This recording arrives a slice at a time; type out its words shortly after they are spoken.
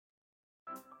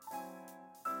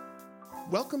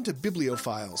Welcome to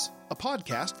Bibliophiles, a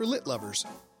podcast for lit lovers.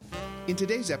 In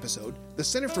today's episode, the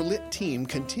Center for Lit team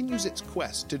continues its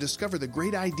quest to discover the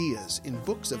great ideas in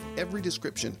books of every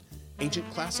description, ancient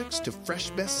classics to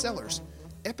fresh bestsellers,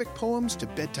 epic poems to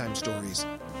bedtime stories.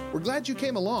 We're glad you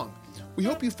came along. We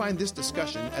hope you find this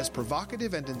discussion as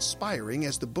provocative and inspiring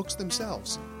as the books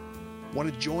themselves.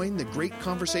 Want to join the great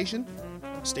conversation?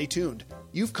 Stay tuned.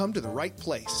 You've come to the right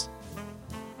place.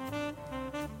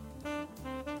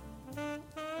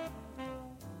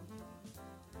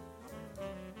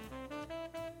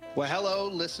 Well, hello,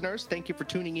 listeners. Thank you for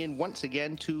tuning in once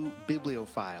again to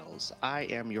Bibliophiles. I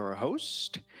am your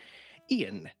host,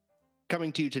 Ian,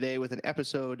 coming to you today with an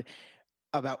episode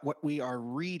about what we are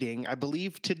reading. I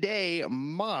believe today,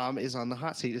 Mom is on the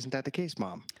hot seat. Isn't that the case,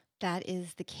 Mom? That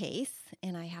is the case,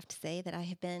 and I have to say that I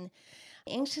have been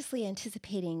anxiously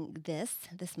anticipating this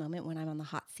moment when I'm on the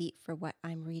hot seat for what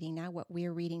I'm reading now, what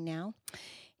we're reading now.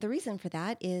 The reason for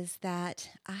that is that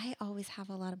I always have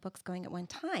a lot of books going at one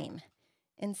time.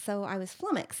 And so I was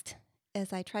flummoxed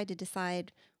as I tried to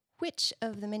decide which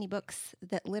of the many books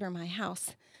that litter my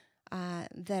house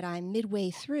that I'm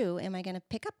midway through am I going to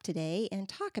pick up today and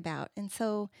talk about. And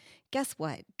so guess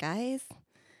what, guys?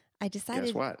 I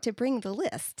decided to bring the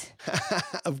list.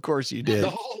 Of course you did. The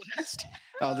whole list?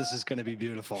 Oh, this is going to be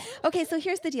beautiful. Okay, so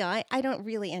here's the deal. I don't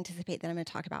really anticipate that I'm going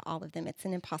to talk about all of them. It's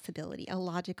an impossibility, a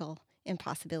logical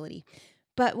impossibility.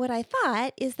 But what I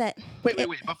thought is that wait.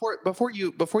 Before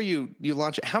you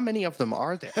launch it, how many of them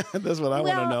are there? That's what I want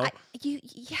to know. You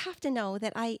have to know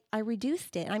that I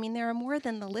reduced it. I mean, there are more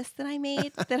than the list that I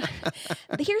made.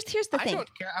 Here's the thing. I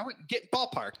don't care. I would get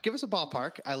ballpark. Give us a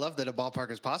ballpark. I love that a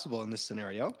ballpark is possible in this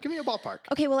scenario. Give me a ballpark.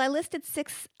 Okay. Well, I listed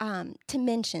 6 to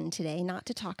mention today, not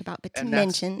to talk about, but to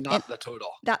mention. That's not the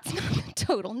total. That's not the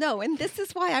total. No, and this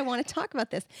is why I want to talk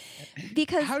about this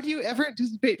because how do you ever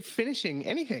anticipate finishing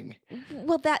anything?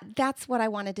 Well, that's what I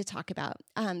wanted to talk about.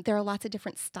 There are lots of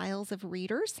different styles of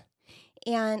readers,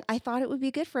 and I thought it would be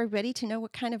good for everybody to know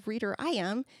what kind of reader I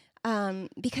am,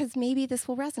 because maybe this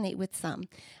will resonate with some.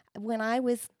 When I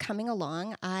was coming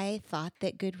along, I thought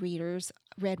that good readers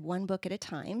read one book at a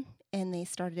time, and they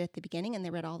started at the beginning and they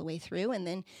read all the way through, and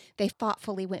then they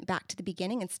thoughtfully went back to the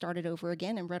beginning and started over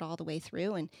again and read all the way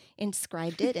through and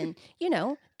inscribed it, and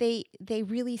they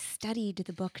really studied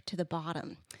the book to the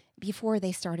bottom before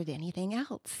they started anything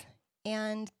else.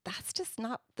 And that's just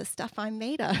not the stuff I'm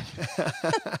made of.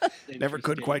 Never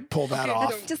could quite pull that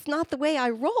off. That's just not the way I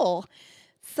roll.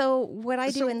 So what I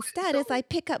do instead is I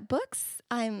pick up books.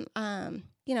 I'm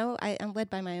led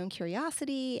by my own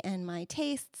curiosity and my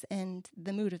tastes and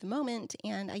the mood of the moment.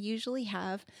 And I usually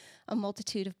have a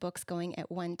multitude of books going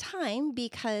at one time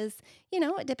because,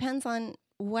 it depends on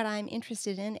what I'm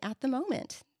interested in at the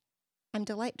moment. I'm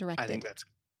delight directed. I think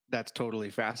that's totally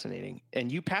fascinating.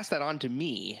 And you pass that on to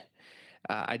me.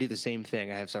 I do the same thing.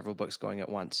 I have several books going at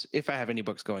once. If I have any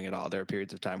books going at all, there are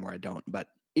periods of time where I don't. But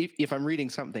if I'm reading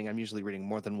something, I'm usually reading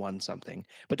more than one something.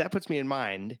 But that puts me in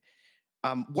mind,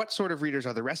 what sort of readers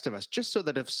are the rest of us? Just so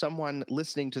that if someone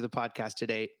listening to the podcast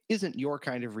today isn't your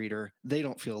kind of reader, they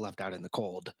don't feel left out in the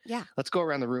cold. Yeah. Let's go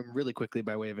around the room really quickly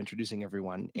by way of introducing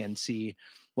everyone and see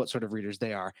what sort of readers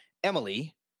they are.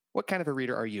 Emily, what kind of a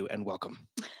reader are you? And welcome.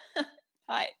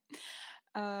 Hi.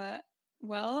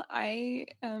 Well, I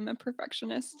am a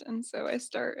perfectionist, and so I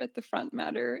start at the front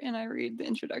matter, and I read the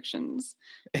introductions,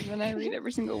 and then I read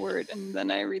every single word, and then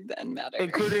I read the end matter.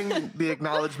 Including the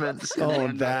acknowledgments. Oh,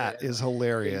 that is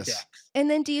hilarious.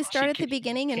 And then do you start at the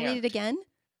beginning and read it again?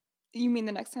 You mean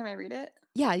the next time I read it?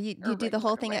 Yeah, you do the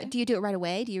whole thing. Do you do it right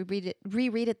away? Do you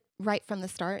reread it right from the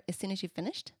start as soon as you've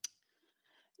finished?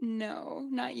 No,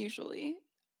 not usually.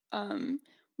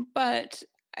 But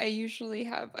I usually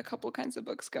have a couple kinds of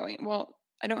books going. Well,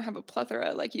 I don't have a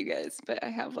plethora like you guys, but I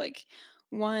have like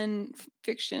one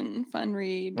fiction fun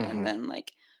read, and then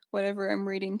like whatever I'm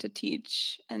reading to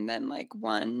teach, and then like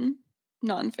one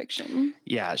nonfiction.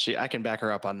 Yeah, I can back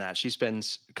her up on that. She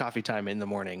spends coffee time in the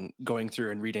morning going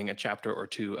through and reading a chapter or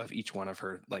two of each one of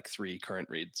her like 3 current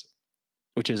reads,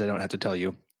 which is, I don't have to tell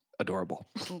you, adorable.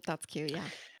 That's cute, yeah.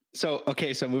 So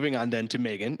moving on then to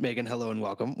Megan. Megan, hello and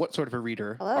welcome. What sort of a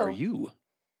reader are you?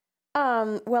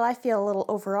 Well, I feel a little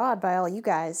overawed by all you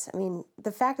guys. I mean,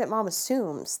 the fact that Mom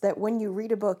assumes that when you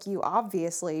read a book, you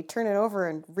obviously turn it over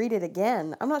and read it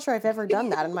again. I'm not sure I've ever done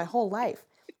that in my whole life.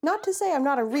 Not to say I'm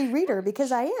not a rereader,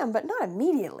 because I am, but not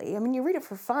immediately. I mean, you read it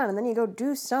for fun, and then you go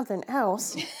do something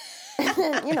else. And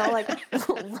then, like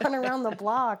run around the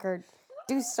block or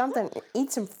do something,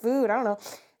 eat some food. I don't know.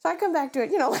 So I come back to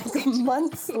it, like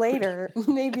months later,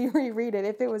 maybe reread it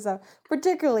if it was a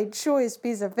particularly choice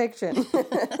piece of fiction.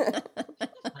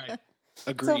 Right.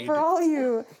 Agreed. So for all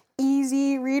you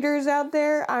easy readers out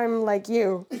there, I'm like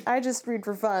you. I just read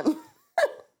for fun.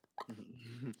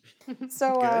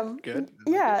 So, good.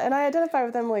 yeah, and I identify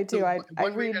with Emily too. So I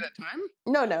one read read at a time?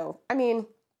 No. I mean,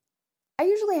 I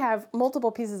usually have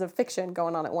multiple pieces of fiction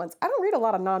going on at once. I don't read a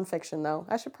lot of nonfiction though.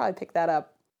 I should probably pick that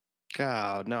up.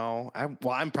 Oh no.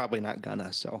 I'm probably not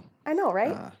gonna. So I know,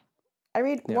 right? I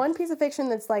read yeah. one piece of fiction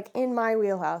that's like in my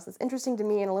wheelhouse. It's interesting to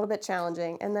me and a little bit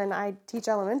challenging. And then I teach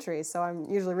elementary, so I'm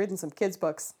usually reading some kids'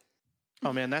 books.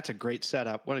 Oh man, that's a great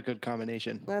setup. What a good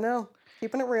combination. I know,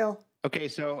 keeping it real. Okay,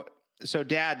 so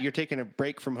Dad, you're taking a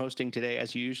break from hosting today,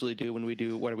 as you usually do when we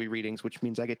do What Are We Readings, which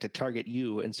means I get to target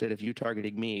you instead of you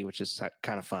targeting me, which is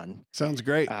kind of fun. Sounds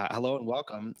great. Hello and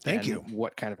welcome. Thank And you.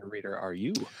 What kind of a reader are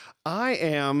you? I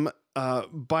am,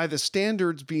 by the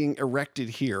standards being erected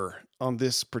here on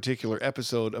this particular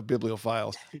episode of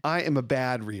Bibliophiles, I am a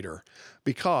bad reader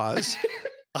because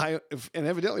and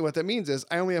evidently what that means is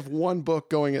I only have one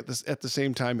book going at the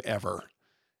same time ever.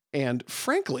 And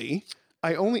frankly,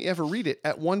 I only ever read it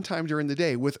at one time during the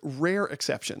day, with rare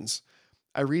exceptions.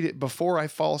 I read it before I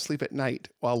fall asleep at night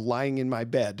while lying in my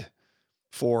bed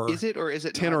for Is it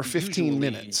 10 or 15 usually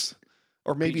minutes,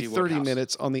 or maybe P.G. 30 Wodehouse?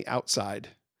 minutes on the outside.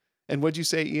 And what'd you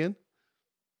say, Ian?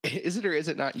 Is it or is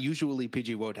it not usually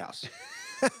P.G. Wodehouse?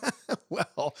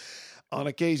 Well, on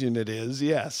occasion it is,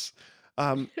 yes.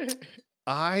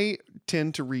 I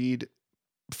tend to read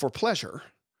for pleasure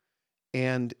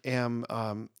and am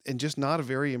and just not a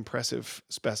very impressive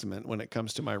specimen when it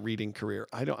comes to my reading career.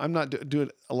 I'm not doing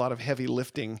a lot of heavy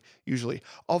lifting usually,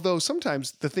 although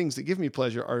sometimes the things that give me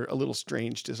pleasure are a little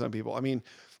strange to some people. I mean,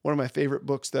 one of my favorite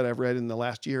books that I've read in the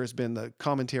last year has been the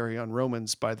commentary on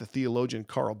Romans by the theologian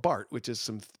Karl Barth, which is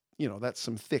that's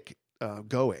some thick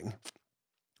going.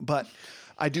 But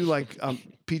I do like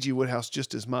P.G. Wodehouse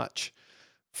just as much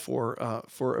for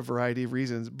a variety of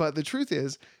reasons. But the truth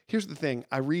is, here's the thing: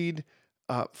 I read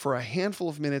for a handful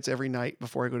of minutes every night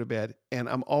before I go to bed, and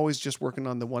I'm always just working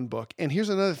on the one book. And here's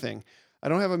another thing: I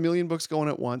don't have a million books going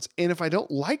at once, and if I don't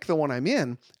like the one I'm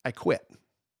in, I quit.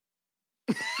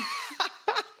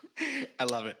 I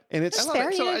love it. And it's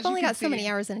Fair, So you've as you only can got so many see-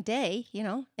 hours in a day,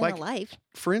 in Like- a life.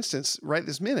 For instance, right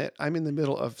this minute, I'm in the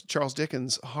middle of Charles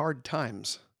Dickens' Hard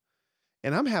Times,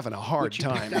 and I'm having a hard Which you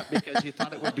time. picked up because you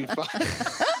thought it would be fun.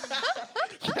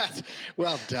 Yes.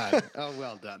 Well done. Oh,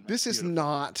 well done. This is Beautiful.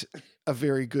 not a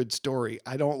very good story.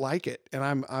 I don't like it, and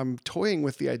I'm toying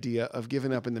with the idea of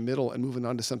giving up in the middle and moving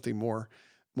on to something more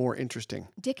interesting.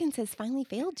 Dickens has finally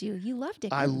failed you. You love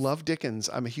Dickens. I love Dickens.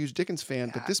 I'm a huge Dickens fan,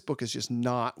 but this book is just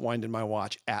not winding my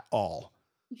watch at all.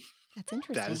 That's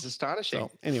interesting. That is astonishing.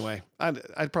 So anyway, I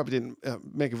probably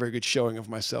didn't make a very good showing of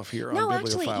myself here No, on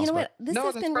actually, Bibliophiles. you know but what? This No,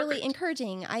 has that's been really perfect.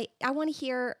 encouraging. I want to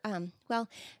hear, well,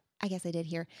 I guess I did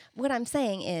hear. What I'm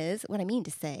saying is, what I mean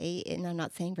to say, and I'm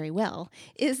not saying very well,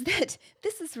 is that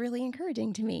this is really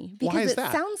encouraging to me. Because Why is it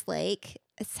that? sounds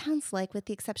like, with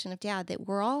the exception of Dad, that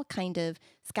we're all kind of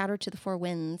scattered to the four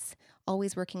winds,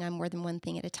 always working on more than one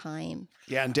thing at a time.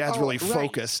 Yeah, and Dad's Oh, really right.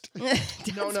 focused.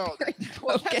 Dad's No. very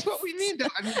Well, that's focused. what we need.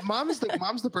 I mean, mom's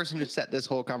the person who set this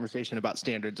whole conversation about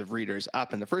standards of readers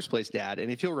up in the first place, Dad.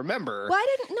 And if you'll remember, Well,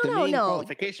 I didn't. the main No.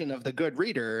 qualification of the good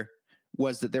reader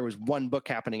was that there was one book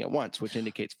happening at once, which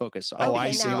indicates focus. Oh, Okay,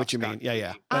 I see now- what you mean.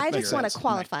 Yeah. I That makes just want to sense.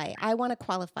 qualify. I want to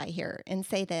qualify here and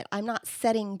say that I'm not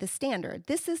setting the standard.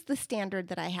 This is the standard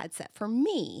that I had set for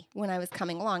me when I was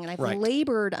coming along, and I've Right.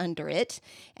 labored under it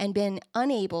and been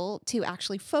unable to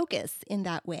actually focus in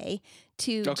that way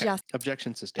to Okay. just.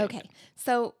 Objection sustained. Okay,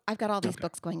 so I've got all these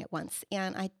books going at once,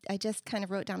 and I just kind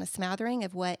of wrote down a smattering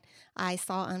of what I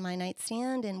saw on my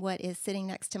nightstand and what is sitting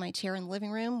next to my chair in the living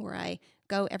room, where I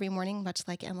go every morning, much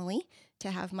like Emily,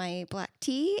 to have my black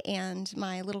tea and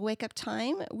my little wake up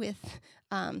time with,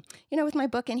 with my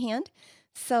book in hand.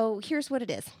 So here's what it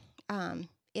is.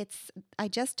 I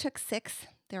just took 6.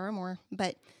 There are more,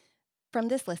 but from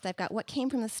this list, I've got What Came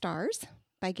from the Stars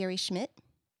by Gary Schmidt,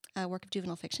 a work of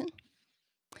juvenile fiction.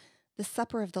 The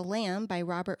Supper of the Lamb by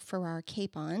Robert Farrar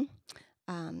Capon,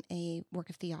 a work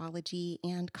of theology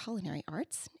and culinary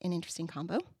arts, an interesting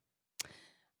combo.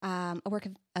 A work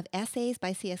of essays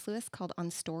by C.S. Lewis called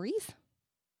On Stories.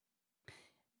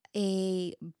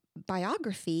 A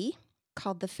biography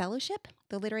called The Fellowship,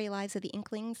 The Literary Lives of the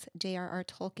Inklings, J.R.R.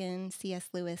 Tolkien, C.S.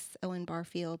 Lewis, Owen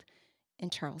Barfield,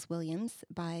 and Charles Williams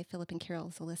by Philip and Carol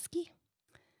Zaleski.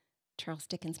 Charles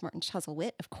Dickens, Martin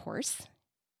Chuzzlewit, of course.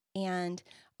 And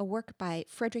a work by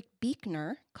Frederick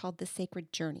Buechner called The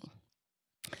Sacred Journey.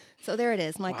 So there it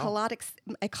is, my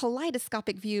a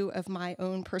kaleidoscopic view of my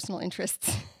own personal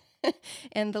interests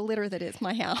and the litter that is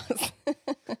my house.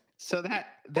 So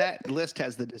that list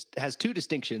has two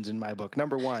distinctions in my book.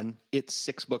 Number one, it's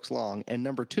 6 books long, and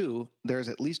number two, there's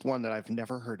at least one that I've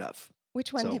never heard of.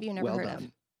 Which one So, have you never well heard done.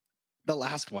 of? The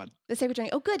last one. The Sacred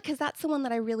Journey. Oh, good, because that's the one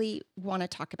that I really want to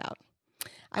talk about.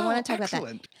 I want to talk about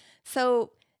that.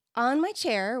 So on my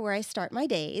chair where I start my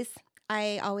days,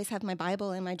 I always have my Bible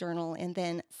and my journal and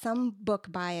then some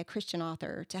book by a Christian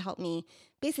author to help me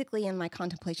basically in my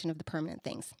contemplation of the permanent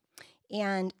things.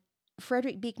 And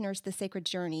Frederick Buechner's The Sacred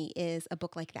Journey is a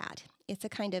book like that. It's a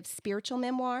kind of spiritual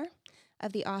memoir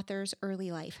of the author's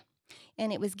early life.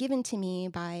 And it was given to me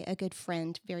by a good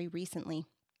friend very recently.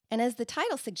 And as the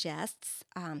title suggests,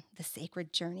 The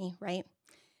Sacred Journey, right?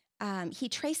 He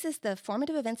traces the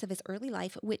formative events of his early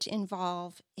life, which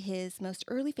involve his most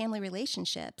early family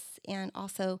relationships and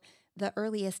also the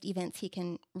earliest events he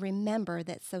can remember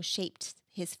that so shaped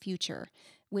his future,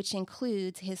 which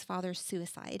includes his father's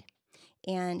suicide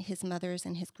and his mother's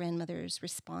and his grandmother's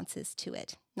responses to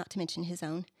it, not to mention his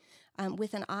own,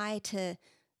 with an eye to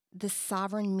the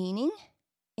sovereign meaning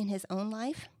in his own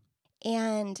life.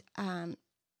 And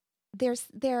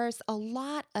there's a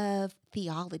lot of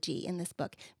theology in this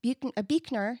book.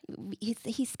 Buechner,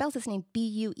 he spells his name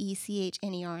Buechner,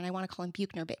 and I want to call him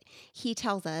Buechner, but he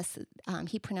tells us,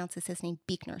 he pronounces his name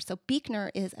Buechner. So Buechner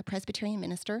is a Presbyterian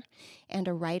minister and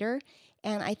a writer,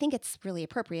 and I think it's really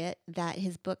appropriate that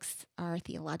his books are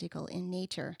theological in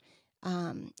nature.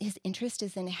 His interest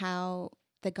is in how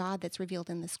the God that's revealed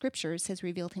in the scriptures has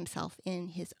revealed himself in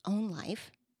his own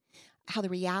life, how the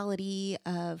reality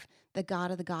of the God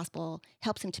of the gospel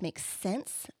helps him to make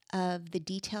sense of the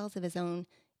details of his own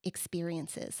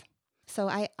experiences. So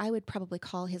I would probably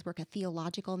call his work a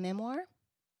theological memoir.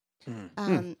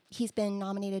 He's been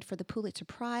nominated for the Pulitzer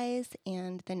Prize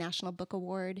and the National Book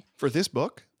Award. For this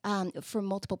book? For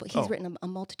multiple books. He's written a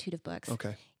multitude of books.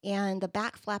 Okay. And the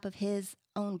back flap of his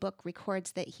own book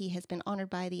records that he has been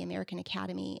honored by the American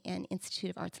Academy and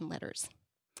Institute of Arts and Letters.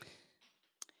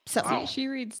 So wow. She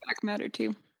reads Back Matter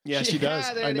too. Yeah, she does.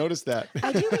 I noticed that.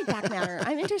 I do read Back Matter.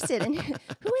 I'm interested in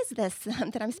who is this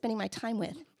that I'm spending my time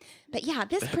with. But yeah,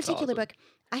 this particular book,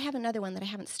 I have another one that I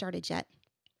haven't started yet.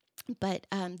 But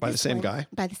by the same guy?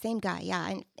 By the same guy, yeah.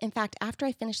 And in fact, after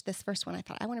I finished this first one, I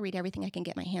thought, I want to read everything I can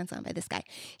get my hands on by this guy.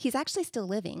 He's actually still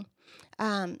living.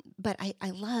 But I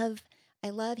love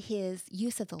his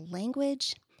use of the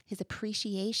language, his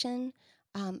appreciation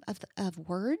of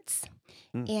words.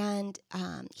 And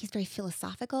he's very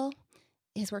philosophical.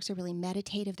 His works are really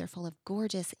meditative. They're full of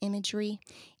gorgeous imagery.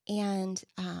 And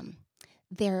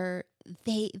there's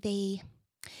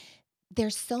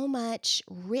so much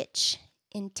rich,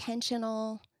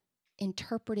 intentional,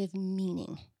 interpretive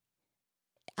meaning.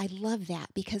 I love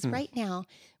that because right now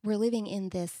we're living in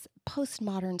this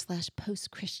postmodern /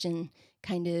 post-Christian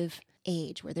kind of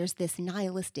age where there's this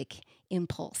nihilistic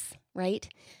impulse, right?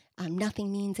 Nothing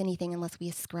means anything unless we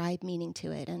ascribe meaning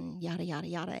to it and yada, yada,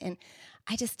 yada. And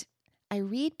I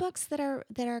read books that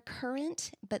are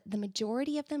current, but the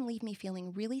majority of them leave me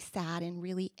feeling really sad and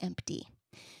really empty.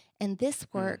 And this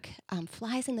work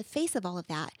flies in the face of all of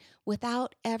that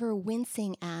without ever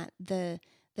wincing at the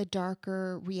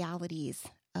darker realities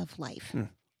of life.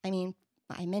 I mean,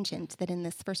 I mentioned that in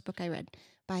this first book I read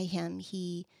by him,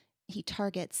 he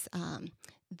targets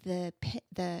the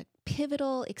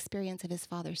pivotal experience of his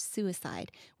father's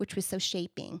suicide, which was so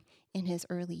shaping in his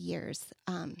early years.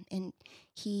 And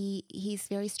he's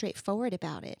very straightforward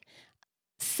about it.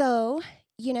 So,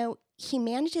 he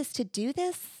manages to do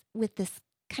this with this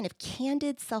kind of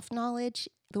candid self-knowledge.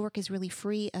 The work is really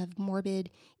free of morbid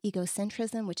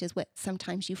egocentrism, which is what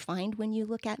sometimes you find when you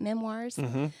look at memoirs.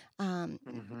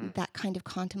 That kind of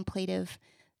contemplative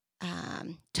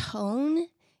tone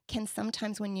can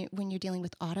sometimes, when you're dealing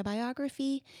with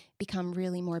autobiography, become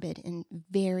really morbid and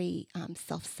very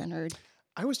self-centered.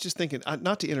 I was just thinking,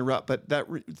 not to interrupt, but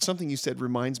something you said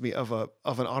reminds me of an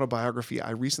autobiography I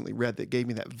recently read that gave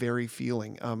me that very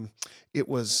feeling. It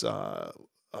was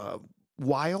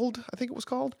Wild, I think it was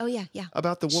called. Oh yeah.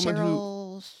 About the woman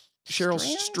Cheryl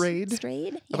Strayed.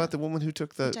 Yeah. About the woman who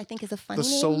took which I think is a funny the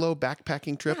name. solo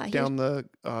backpacking trip down the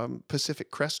Pacific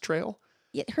Crest Trail.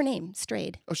 Yeah, her name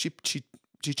Strayed. Oh, she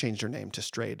changed her name to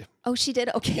Strayed. Oh, she did.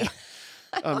 Okay. Yeah.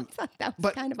 I thought that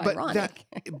was kind of ironic.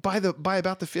 By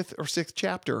about the 5th or 6th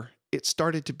chapter, it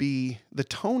started to be, the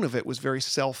tone of it was very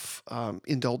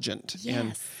self-indulgent.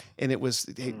 Yes. And it was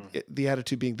the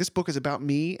attitude being, this book is about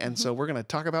me, and so we're going to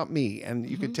talk about me. And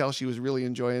you could tell she was really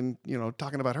enjoying,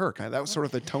 talking about her. That was sort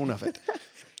of the tone of it.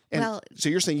 And so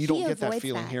you're saying you don't get that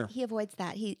feeling here. He avoids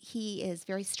that. He is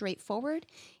very straightforward.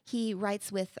 He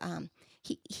writes with,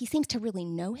 he seems to really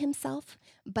know himself,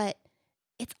 but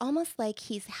it's almost like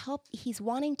he's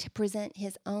wanting to present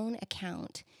his own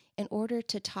account in order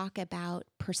to talk about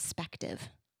perspective,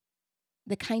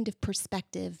 the kind of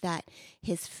perspective that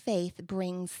his faith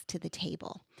brings to the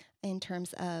table in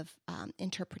terms of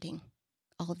interpreting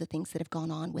all of the things that have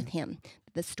gone on with him,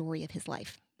 the story of his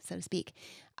life, so to speak.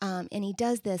 And he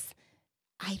does this,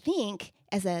 I think,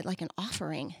 as an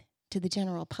offering to the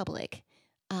general public.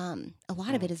 A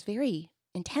lot of it is very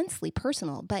intensely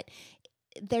personal, but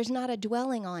there's not a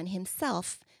dwelling on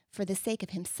himself for the sake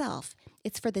of himself.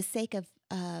 It's for the sake of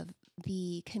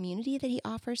the community that he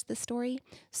offers the story,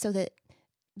 so that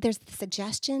there's the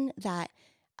suggestion that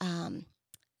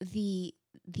the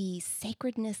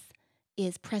sacredness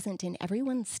is present in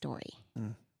everyone's story.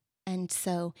 And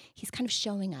so he's kind of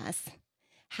showing us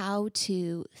how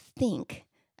to think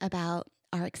about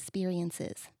our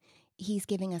experiences. He's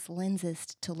giving us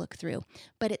lenses to look through,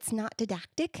 but it's not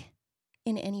didactic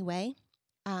in any way.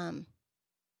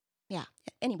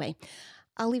 Anyway,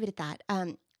 I'll leave it at that.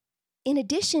 In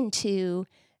addition to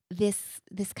this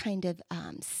kind of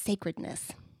sacredness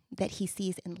that he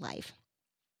sees in life,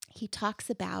 he talks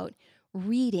about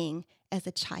reading as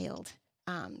a child,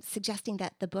 suggesting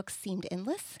that the books seemed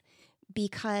endless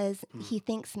because he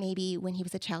thinks maybe when he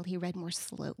was a child he read more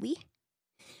slowly.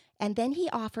 And then he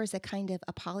offers a kind of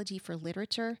apology for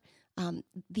literature,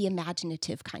 the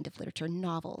imaginative kind of literature,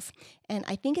 novels. And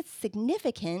I think it's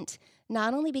significant,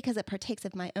 not only because it partakes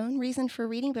of my own reason for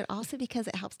reading, but also because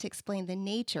it helps to explain the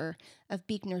nature of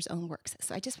Buechner's own works.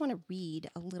 So I just want to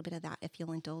read a little bit of that, if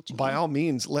you'll indulge me. By all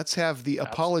means, let's have the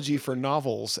apology for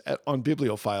novels on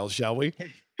Bibliophiles, shall we?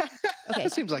 Okay.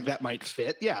 It seems like that might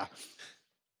fit. Yeah.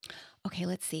 Okay,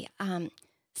 let's see.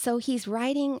 So he's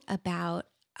writing about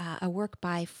a work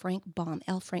by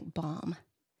L. Frank Baum,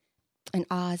 an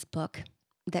Oz book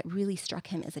that really struck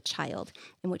him as a child,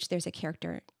 in which there's a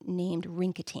character named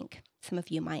Rinkitink. Some of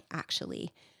you might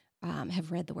actually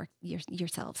have read the work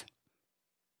yourselves.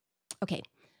 Okay,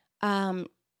 I'll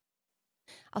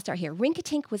start here.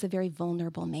 Rinkitink was a very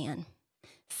vulnerable man,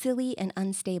 silly and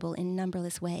unstable in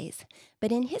numberless ways,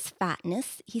 but in his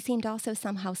fatness, he seemed also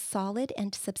somehow solid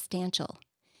and substantial,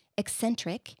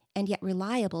 eccentric and yet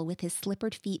reliable, with his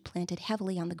slippered feet planted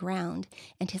heavily on the ground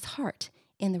and his heart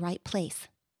in the right place.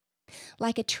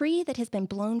 Like a tree that has been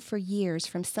blown for years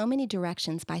from so many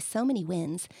directions by so many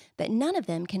winds that none of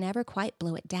them can ever quite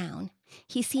blow it down,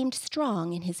 he seemed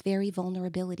strong in his very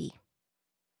vulnerability.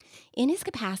 In his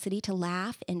capacity to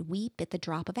laugh and weep at the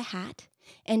drop of a hat,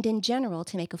 and in general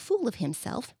to make a fool of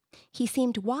himself, he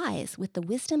seemed wise with the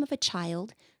wisdom of a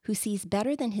child who sees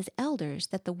better than his elders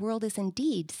that the world is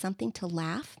indeed something to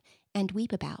laugh and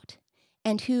weep about,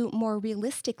 and who, more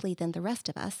realistically than the rest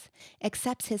of us,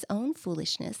 accepts his own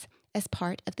foolishness as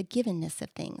part of the givenness of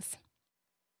things.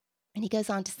 And he goes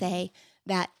on to say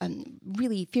that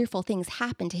really fearful things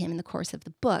happen to him in the course of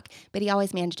the book, but he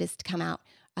always manages to come out,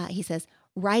 he says,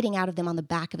 riding out of them on the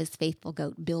back of his faithful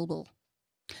goat, Bilbil.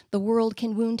 The world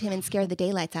can wound him and scare the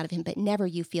daylights out of him, but never,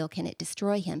 you feel, can it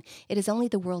destroy him. It is only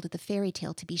the world of the fairy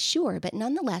tale, to be sure, but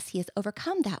nonetheless he has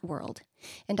overcome that world,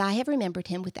 and I have remembered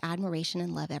him with admiration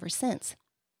and love ever since.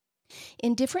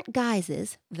 In different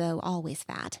guises, though always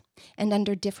fat, and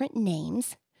under different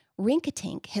names,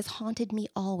 Rinkitink has haunted me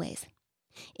always.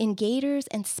 In gaiters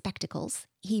and spectacles,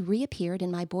 he reappeared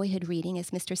in my boyhood reading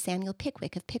as Mr. Samuel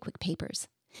Pickwick of Pickwick Papers,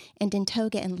 and in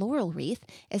toga and laurel wreath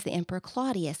as the Emperor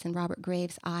Claudius in Robert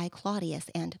Graves' I, Claudius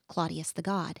and Claudius the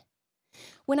God.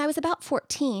 When I was about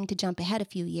 14, to jump ahead a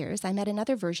few years, I met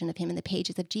another version of him in the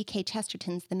pages of G.K.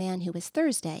 Chesterton's The Man Who Was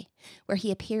Thursday, where he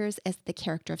appears as the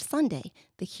character of Sunday,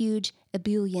 the huge,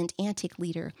 ebullient antic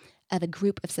leader of a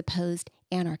group of supposed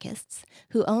anarchists,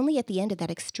 who only at the end of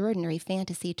that extraordinary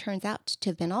fantasy turns out to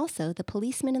have been also the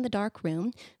policeman in the dark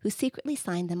room who secretly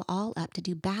signed them all up to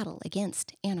do battle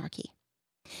against anarchy.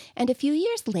 And a few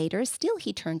years later, still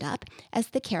he turned up as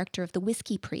the character of the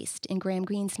whiskey priest in Graham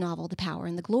Greene's novel The Power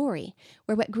and the Glory,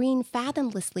 where what Greene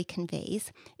fathomlessly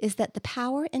conveys is that the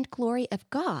power and glory of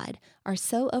God are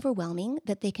so overwhelming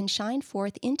that they can shine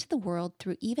forth into the world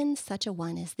through even such a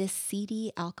one as this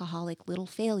seedy, alcoholic little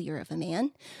failure of a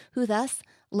man, who thus,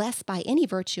 less by any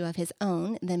virtue of his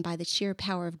own than by the sheer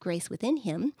power of grace within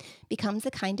him, becomes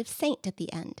a kind of saint at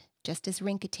the end, just as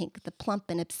Rinkitink, the plump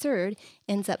and absurd,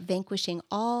 ends up vanquishing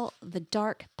all the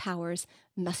dark powers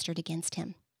mustered against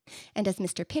him. And as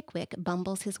Mr. Pickwick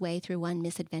bumbles his way through one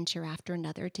misadventure after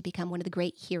another to become one of the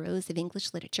great heroes of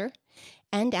English literature,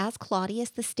 and as Claudius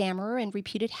the stammerer and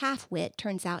reputed half-wit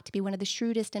turns out to be one of the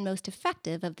shrewdest and most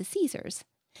effective of the Caesars,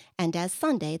 and as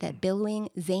Sunday, that billowing,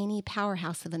 zany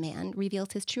powerhouse of a man,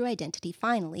 reveals his true identity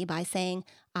finally by saying,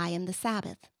 I am the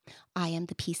Sabbath, I am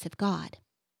the peace of God.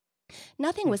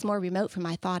 Nothing was more remote from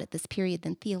my thought at this period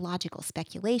than theological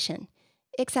speculation.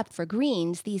 Except for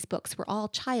Green's, these books were all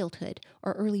childhood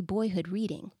or early boyhood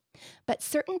reading. But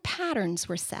certain patterns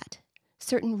were set,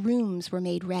 certain rooms were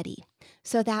made ready,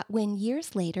 so that when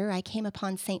years later I came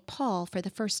upon St. Paul for the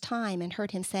first time and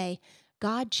heard him say,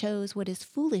 God chose what is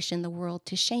foolish in the world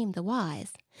to shame the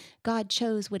wise. God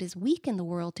chose what is weak in the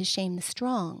world to shame the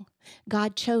strong.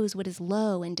 God chose what is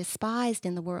low and despised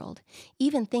in the world,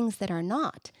 even things that are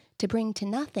not, to bring to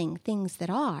nothing things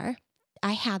that are.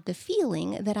 I had the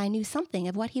feeling that I knew something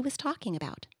of what he was talking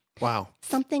about. Wow.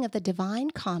 Something of the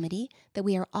divine comedy that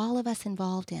we are all of us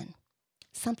involved in.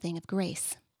 Something of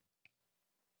grace.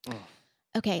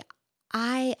 Okay,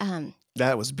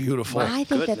 That was beautiful. I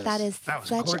think goodness. that is That was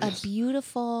such gorgeous. a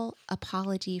beautiful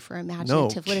apology for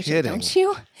imaginative literature, kidding. don't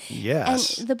you?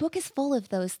 Yes. And the book is full of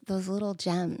those little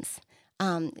gems.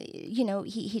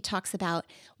 He talks about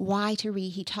why to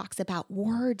read. He talks about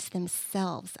words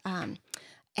themselves, and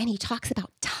he talks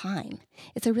about time.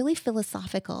 It's a really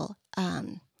philosophical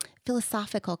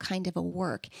kind of a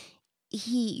work.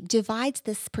 He divides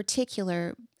this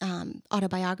particular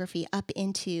autobiography up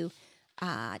into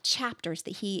chapters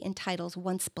that he entitles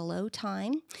Once Below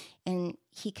Time, and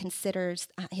he considers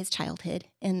his childhood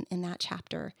in that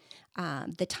chapter,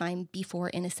 the time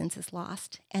before innocence is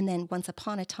lost, and then Once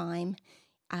Upon a Time,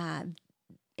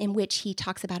 in which he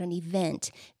talks about an event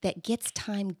that gets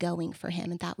time going for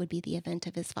him, and that would be the event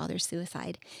of his father's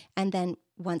suicide, and then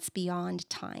Once Beyond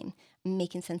Time,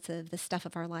 making sense of the stuff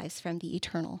of our lives from the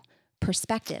eternal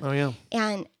perspective. Oh, yeah.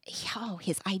 And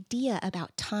his idea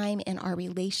about time and our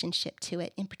relationship to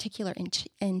it, in particular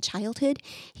in childhood,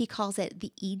 he calls it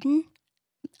the Eden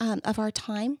of our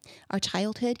time, our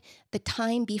childhood, the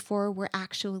time before we're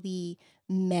actually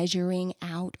measuring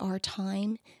out our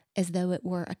time as though it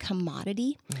were a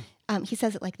commodity. He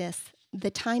says it like this: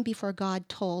 the time before God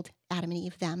told Adam and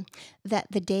Eve them that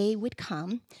the day would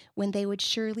come when they would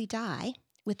surely die,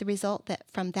 with the result that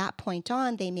from that point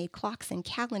on, they made clocks and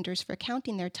calendars for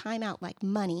counting their time out like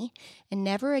money, and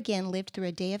never again lived through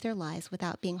a day of their lives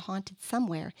without being haunted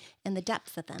somewhere in the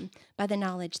depths of them by the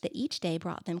knowledge that each day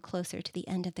brought them closer to the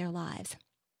end of their lives.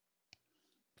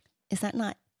 Is that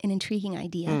not an intriguing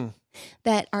idea?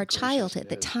 That our childhood,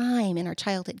 the time in our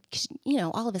childhood, 'cause,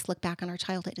 all of us look back on our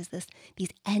childhood as these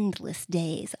endless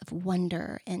days of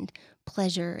wonder and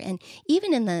pleasure. And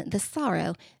even in the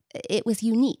sorrow, it was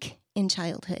unique in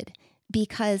childhood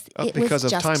because it because was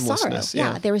of just timelessness,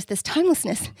 sorrow. yeah. There was this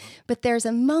timelessness. But there's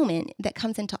a moment that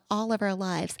comes into all of our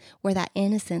lives where that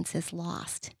innocence is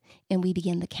lost and we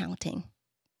begin the counting,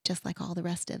 just like all the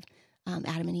rest of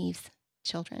Adam and Eve's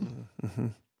children. Mm-hmm.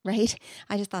 Right?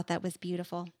 I just thought that was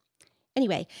beautiful.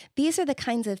 Anyway, these are the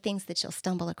kinds of things that you'll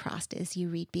stumble across as you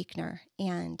read Buechner.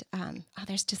 And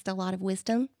there's just a lot of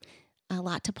wisdom, a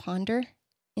lot to ponder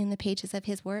in the pages of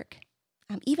his work.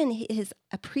 Even his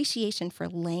appreciation for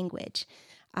language.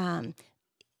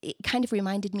 It kind of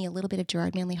reminded me a little bit of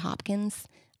Gerard Manley Hopkins'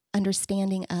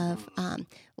 understanding of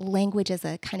language as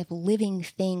a kind of living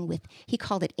thing with, he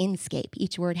called it inscape.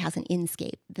 Each word has an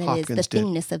inscape. That is the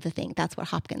thingness of the thing. That's what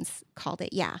Hopkins called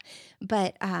it, yeah.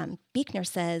 But Buechner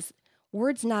says,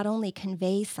 words not only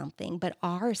convey something, but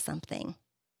are something.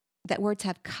 That words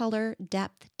have color,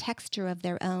 depth, texture of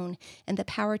their own, and the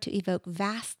power to evoke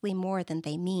vastly more than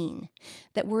they mean.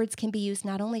 That words can be used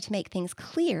not only to make things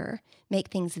clear, make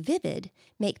things vivid,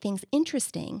 make things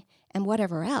interesting, and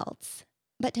whatever else,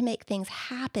 but to make things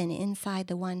happen inside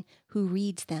the one who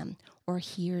reads them or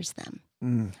hears them.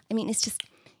 I mean, it's just,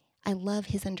 I love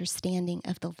his understanding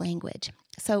of the language.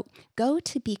 So go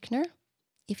to Buechner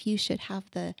if you should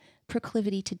have the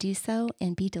proclivity to do so,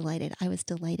 and be delighted. I was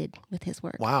delighted with his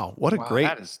work. Wow, what a great...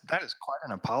 That is quite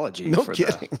an apology. No for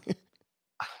kidding.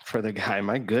 For the guy.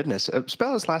 My goodness.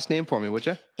 Spell his last name for me, would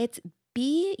you? It's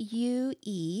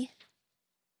Buechner.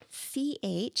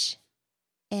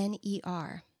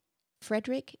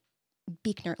 Frederick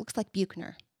Buechner. It looks like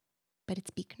Buechner, but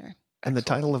it's Buechner. And the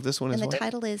title of this one is And the what?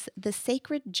 title is The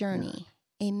Sacred Journey,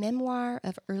 a memoir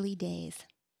of early days.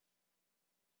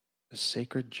 The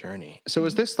Sacred Journey. So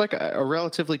is this like a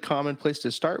relatively common place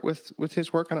to start with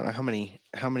his work? I don't know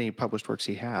how many published works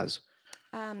he has.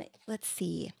 Let's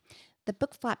see. The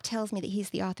book flap tells me that he's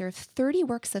the author of 30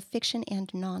 works of fiction and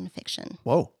nonfiction.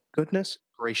 Whoa. Goodness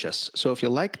gracious. So if you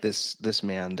like this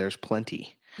man, there's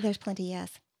plenty. There's plenty,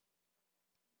 yes.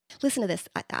 Listen to this.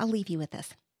 I'll leave you with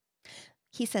this.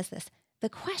 He says this: the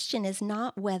question is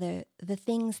not whether the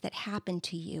things that happen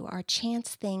to you are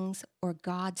chance things or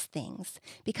God's things,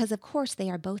 because of course they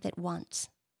are both at once.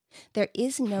 There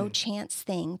is no chance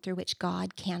thing through which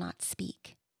God cannot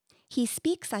speak. He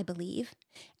speaks, I believe,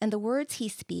 and the words he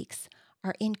speaks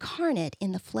are incarnate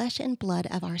in the flesh and blood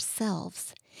of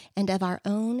ourselves and of our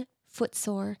own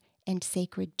footsore and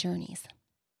sacred journeys.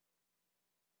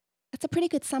 That's a pretty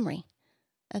good summary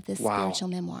of this Wow. spiritual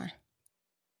memoir.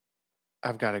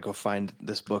 I've got to go find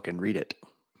this book and read it.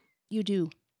 You do.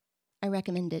 I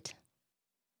recommend it.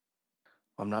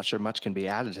 I'm not sure much can be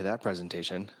added to that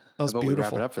presentation. That was How about we wrap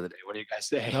beautiful. it up for the day? What do you guys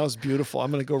say? That was beautiful. I'm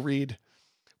going to go read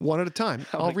one at a time.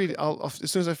 Oh I'll my read it.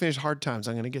 As soon as I finish Hard Times,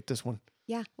 I'm going to get this one.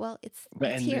 Yeah, well, it's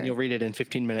and here. then you'll read it in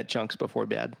 15-minute chunks before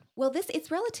bed. Well,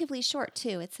 it's relatively short,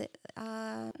 too. It's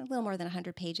a little more than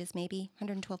 100 pages, maybe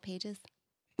 112 pages.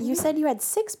 You said you had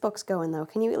 6 books going, though.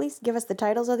 Can you at least give us the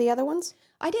titles of the other ones?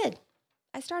 I did.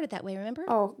 I started that way, remember?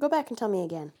 Oh, go back and tell me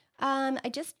again. I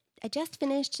just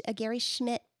finished a Gary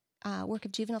Schmidt work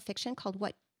of juvenile fiction called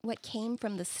What Came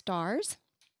from the Stars.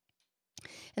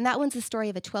 And that one's the story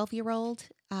of a 12-year-old,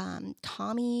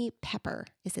 Tommy Pepper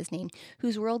is his name,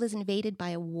 whose world is invaded by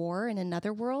a war in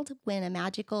another world when a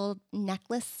magical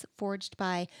necklace forged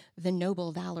by the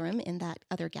noble Valorum in that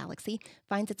other galaxy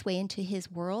finds its way into his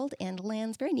world and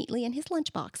lands very neatly in his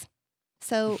lunchbox.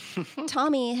 So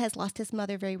Tommy has lost his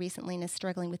mother very recently and is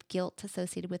struggling with guilt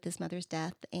associated with his mother's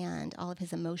death, and all of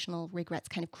his emotional regrets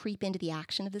kind of creep into the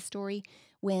action of the story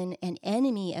when an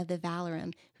enemy of the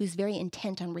Valorum, who's very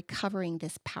intent on recovering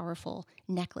this powerful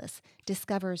necklace,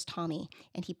 discovers Tommy,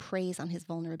 and he preys on his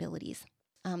vulnerabilities.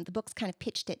 The book's kind of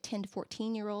pitched at 10 to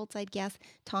 14-year-olds, I'd guess.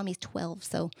 Tommy's 12,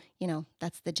 so,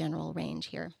 that's the general range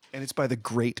here. And it's by the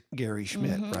great Gary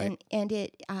Schmidt, right? And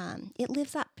it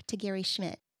lives up to Gary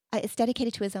Schmidt. It's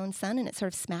dedicated to his own son, and it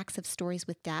sort of smacks of stories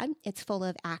with Dad. It's full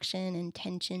of action and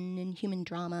tension and human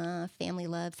drama, family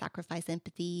love, sacrifice,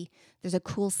 empathy. There's a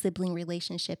cool sibling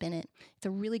relationship in it. It's a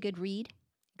really good read,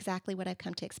 exactly what I've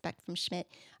come to expect from Schmidt.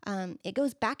 It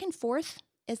goes back and forth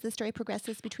as the story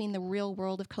progresses between the real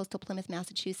world of coastal Plymouth,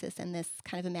 Massachusetts, and this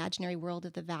kind of imaginary world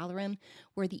of the Valorum,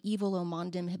 where the evil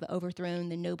Omondum have overthrown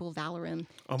the noble Valorum.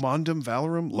 Omondum,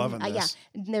 Valorum, loving this.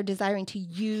 Yeah, and they're desiring to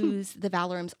use the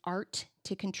Valorum's art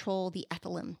to control the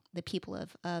Ethelum, the people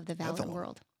of the Valorum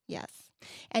world. Yes.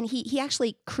 And he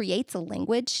actually creates a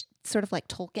language, sort of like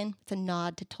Tolkien. It's a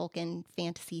nod to Tolkien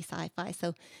fantasy sci-fi.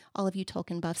 So all of you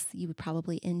Tolkien buffs, you would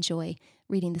probably enjoy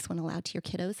reading this one aloud to your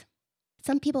kiddos.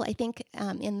 Some people, I think,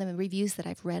 in the reviews that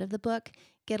I've read of the book,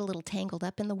 get a little tangled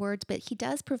up in the words, but he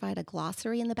does provide a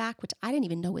glossary in the back, which I didn't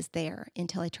even know was there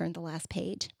until I turned the last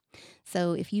page.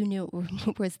 So if you knew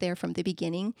it was there from the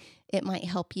beginning, it might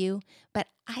help you. But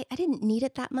I didn't need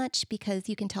it that much because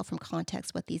you can tell from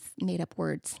context what these made-up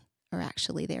words are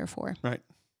actually there for. Right.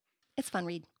 It's a fun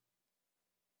read.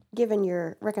 Given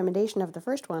your recommendation of the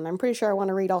first one, I'm pretty sure I want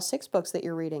to read all 6 books that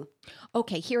you're reading.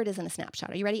 Okay, here it is in a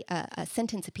snapshot. Are you ready? A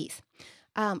sentence apiece.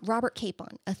 Robert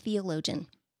Capon, a theologian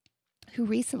who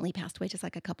recently passed away just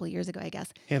like a couple of years ago, I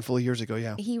guess. Handful of years ago,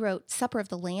 yeah. He wrote Supper of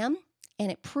the Lamb,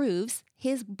 and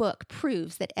his book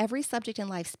proves that every subject in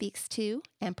life speaks to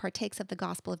and partakes of the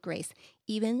gospel of grace,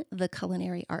 even the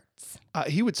culinary arts.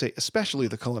 He would say especially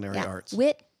the culinary arts.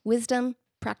 Wit, wisdom,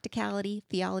 practicality,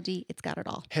 theology, it's got it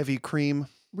all. Heavy cream.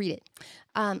 Read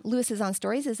it. Lewis's On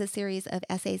Stories is a series of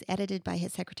essays edited by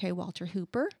his secretary, Walter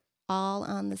Hooper, all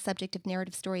on the subject of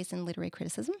narrative stories and literary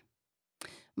criticism.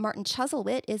 Martin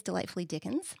Chuzzlewit is delightfully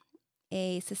Dickens,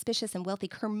 a suspicious and wealthy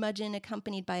curmudgeon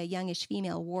accompanied by a youngish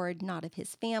female ward not of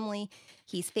his family.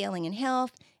 He's failing in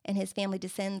health, and his family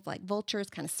descends like vultures,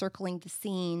 kind of circling the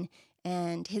scene,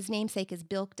 and his namesake is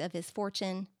bilked of his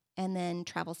fortune and then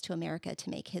travels to America to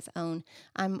make his own.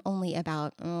 I'm only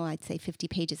about, I'd say 50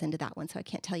 pages into that one, so I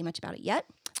can't tell you much about it yet.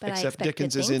 But Except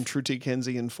Dickens is in true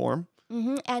Dickensian form.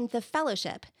 Mm-hmm. And The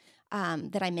Fellowship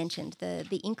that I mentioned,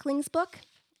 the Inklings book,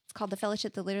 it's called The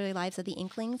Fellowship, The Literary Lives of the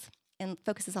Inklings, and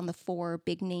focuses on the 4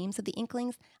 big names of the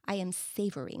Inklings. I am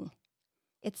savoring.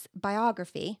 It's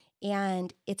biography,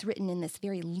 and it's written in this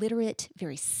very literate,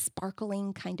 very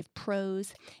sparkling kind of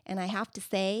prose. And I have to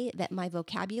say that my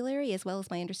vocabulary, as well as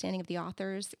my understanding of the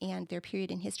authors and their period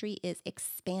in history, is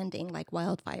expanding like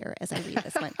wildfire as I read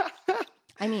this one.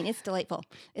 I mean, it's delightful.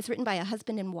 It's written by a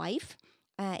husband and wife,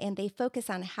 and they focus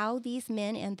on how these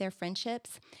men and their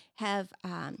friendships have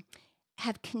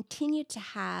continued to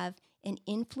have an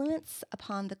influence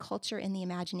upon the culture and the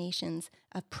imaginations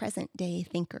of present-day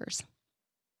thinkers.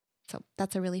 So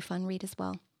that's a really fun read as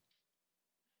well.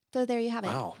 So there you have it.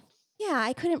 Wow. Yeah,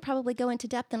 I couldn't probably go into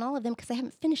depth in all of them because I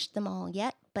haven't finished them all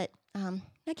yet, but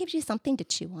that gives you something to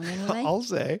chew on anyway. I'll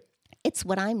say. It's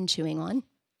what I'm chewing on.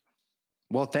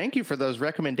 Well, thank you for those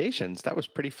recommendations. That was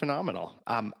pretty phenomenal.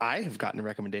 I have gotten a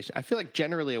recommendation. I feel like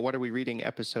generally a What Are We Reading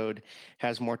episode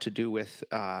has more to do with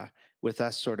with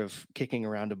us sort of kicking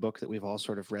around a book that we've all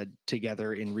sort of read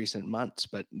together in recent months.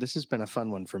 But this has been a fun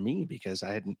one for me because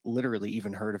I hadn't literally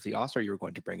even heard of the author you were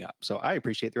going to bring up. So I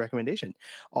appreciate the recommendation.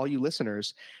 All you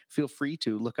listeners, feel free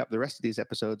to look up the rest of these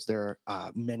episodes. There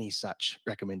are many such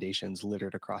recommendations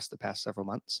littered across the past several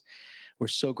months. We're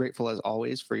so grateful, as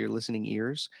always, for your listening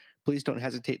ears. Please don't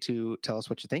hesitate to tell us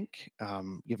what you think.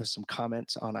 Give us some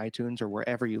comments on iTunes or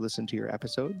wherever you listen to your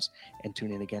episodes, and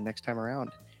tune in again next time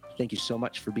around. Thank you so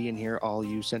much for being here, all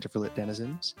you Center for Lit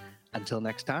denizens. Until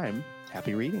next time,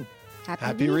 happy reading.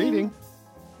 Happy reading.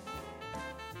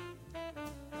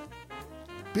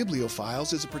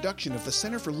 Bibliophiles is a production of the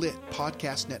Center for Lit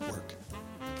Podcast Network.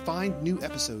 Find new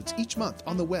episodes each month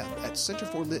on the web at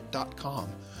centerforlit.com,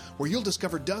 where you'll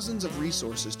discover dozens of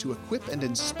resources to equip and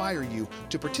inspire you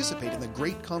to participate in the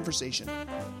great conversation,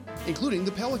 including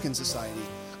the Pelican Society,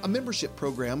 a membership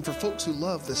program for folks who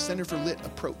love the Center for Lit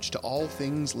approach to all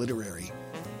things literary.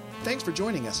 Thanks for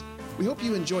joining us. We hope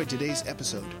you enjoyed today's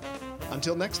episode.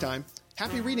 Until next time,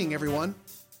 happy reading, everyone.